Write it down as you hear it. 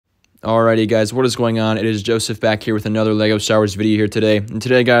Alrighty guys, what is going on? It is Joseph back here with another LEGO Star Wars video here today. And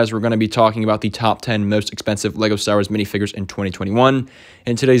today guys, we're going to be talking about the top 10 most expensive LEGO Star Wars minifigures in 2021.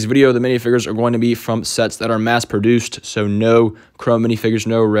 In today's video, the minifigures are going to be from sets that are mass produced, so no chrome minifigures,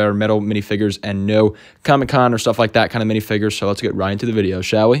 no rare metal minifigures, and no Comic-Con or stuff like that kind of minifigures. So let's get right into the video,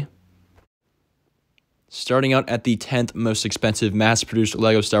 shall we? Starting out at the 10th most expensive mass-produced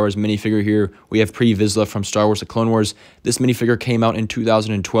LEGO Star Wars minifigure here, we have Pre-Vizsla from Star Wars The Clone Wars. This minifigure came out in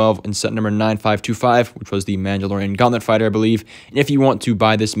 2012 in set number 9525, which was the Mandalorian Gauntlet Fighter, I believe. And if you want to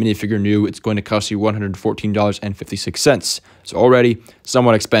buy this minifigure new, it's going to cost you $114.56. So already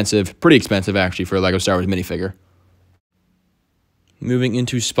somewhat expensive, pretty expensive actually for a LEGO Star Wars minifigure. Moving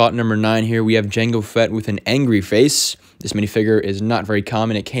into spot number 9 here, we have Jango Fett with an angry face. This minifigure is not very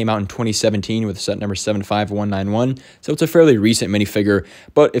common. It came out in 2017 with set number 75191, so it's a fairly recent minifigure.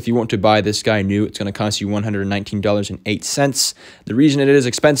 But if you want to buy this guy new, it's going to cost you $119.08. The reason it is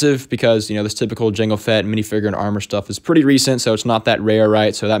expensive, because, you know, this typical Jango Fett minifigure and armor stuff is pretty recent, so it's not that rare,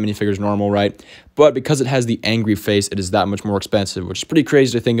 right? So that minifigure is normal, right? But because it has the angry face, it is that much more expensive, which is pretty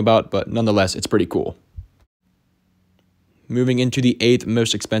crazy to think about, but nonetheless, it's pretty cool. Moving into the 8th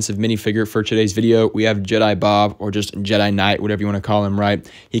most expensive minifigure for today's video, we have Jedi Bob, or just Jedi Knight, whatever you want to call him, right?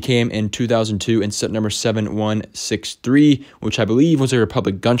 He came in 2002 in set number 7163, which I believe was a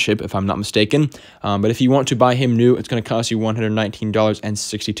Republic gunship, if I'm not mistaken. But if you want to buy him new, it's going to cost you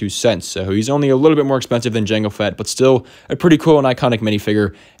 $119.62. So he's only a little bit more expensive than Jango Fett, but still a pretty cool and iconic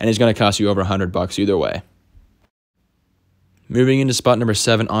minifigure, and he's going to cost you over $100 either way. Moving into spot number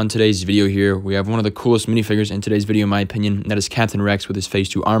 7 on today's video here, we have one of the coolest minifigures in today's video, in my opinion, and that is Captain Rex with his Phase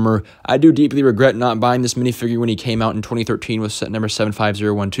 2 armor. I do deeply regret not buying this minifigure when he came out in 2013 with set number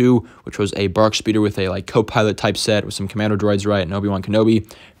 75012, which was a bark speeder with a co-pilot type set with some commando droids, right, and Obi-Wan Kenobi.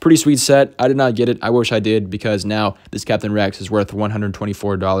 Pretty sweet set. I did not get it. I wish I did, because now this Captain Rex is worth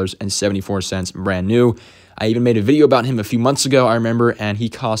 $124.74 brand new. I even made a video about him a few months ago, I remember, and he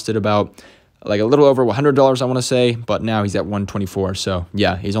costed about a little over $100, I want to say, but now he's at $124, so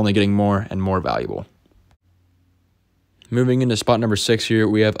yeah, he's only getting more and more valuable. Moving into spot number 6 here,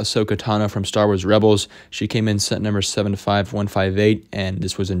 we have Ahsoka Tano from Star Wars Rebels. She came in set number 75158, and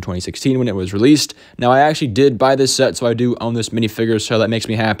this was in 2016 when it was released. Now, I actually did buy this set, so I do own this minifigure, so that makes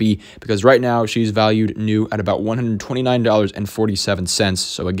me happy, because right now she's valued new at about $129.47,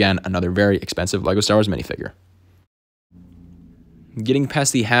 so again, another very expensive LEGO Star Wars minifigure. Getting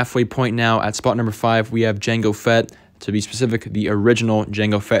past the halfway point now, at spot number 5, we have Jango Fett. To be specific, the original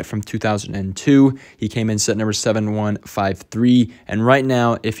Jango Fett from 2002. He came in set number 7153, and right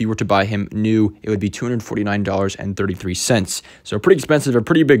now, if you were to buy him new, it would be $249.33. So pretty expensive, a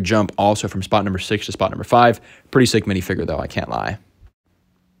pretty big jump also from spot number 6 to spot number 5. Pretty sick minifigure though, I can't lie.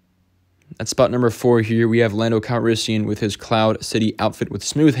 At spot number 4 here, we have Lando Calrissian with his Cloud City outfit with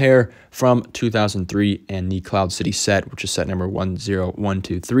smooth hair from 2003 and the Cloud City set, which is set number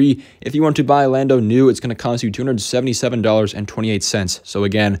 10123. If you want to buy Lando new, it's going to cost you $277.28. So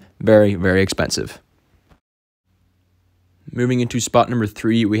again, very, very expensive. Moving into spot number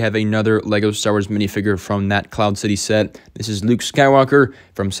 3, we have another LEGO Star Wars minifigure from that Cloud City set. This is Luke Skywalker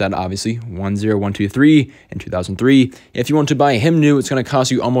from set, obviously, 10123 in 2003. If you want to buy him new, it's going to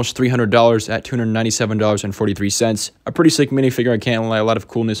cost you almost $300 at $297.43. A pretty sick minifigure, I can't lie. A lot of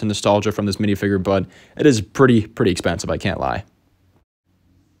coolness and nostalgia from this minifigure, but it is pretty expensive, I can't lie.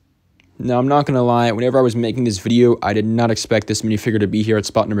 Now, I'm not going to lie, whenever I was making this video, I did not expect this minifigure to be here at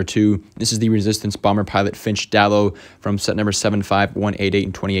spot number 2. This is the Resistance Bomber Pilot Finch Dallo from set number 75188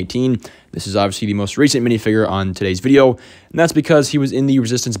 in 2018. This is obviously the most recent minifigure on today's video, and that's because he was in the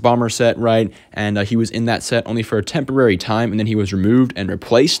Resistance Bomber set, right? And he was in that set only for a temporary time, and then he was removed and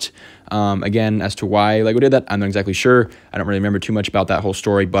replaced. Again, as to why LEGO did that, I'm not exactly sure. I don't really remember too much about that whole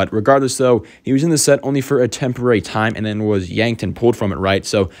story, but regardless though, he was in the set only for a temporary time and then was yanked and pulled from it, right?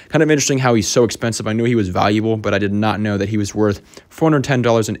 So kind of interesting how he's so expensive. I knew he was valuable, but I did not know that he was worth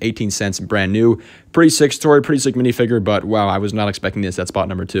 $410.18 brand new. Pretty sick story, pretty sick minifigure, but wow, I was not expecting this at spot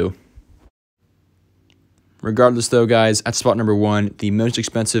number 2. Regardless though, guys, at spot number 1, the most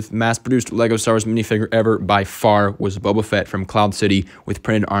expensive mass-produced LEGO Star Wars minifigure ever by far was Boba Fett from Cloud City with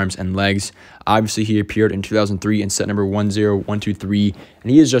printed arms and legs. Obviously, he appeared in 2003 in set number 10123, and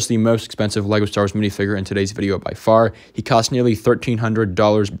he is just the most expensive LEGO Star Wars minifigure in today's video by far. He cost nearly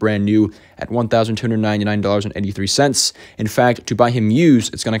 $1,300 brand new at $1,299.83. In fact, to buy him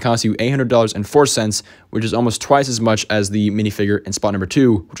used, it's going to cost you $800.04, which is almost twice as much as the minifigure in spot number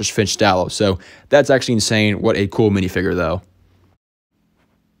 2, which was Finch Dallo. So that's actually insane. What a cool minifigure, though.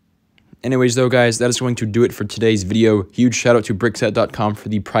 Anyways, though, guys, that is going to do it for today's video. Huge shout out to brickset.com for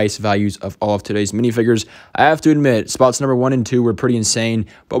the price values of all of today's minifigures. I have to admit, spots number 1 and 2 were pretty insane.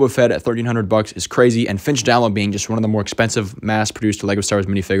 Boba Fett at $1,300 is crazy, and Finch Dallo being just one of the more expensive mass-produced LEGO Star Wars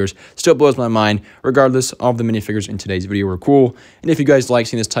minifigures still blows my mind. Regardless, all of the minifigures in today's video were cool. And if you guys like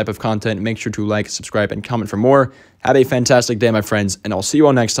seeing this type of content, make sure to like, subscribe, and comment for more. Have a fantastic day, my friends, and I'll see you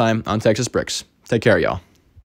all next time on Thiccybricks. Take care, y'all.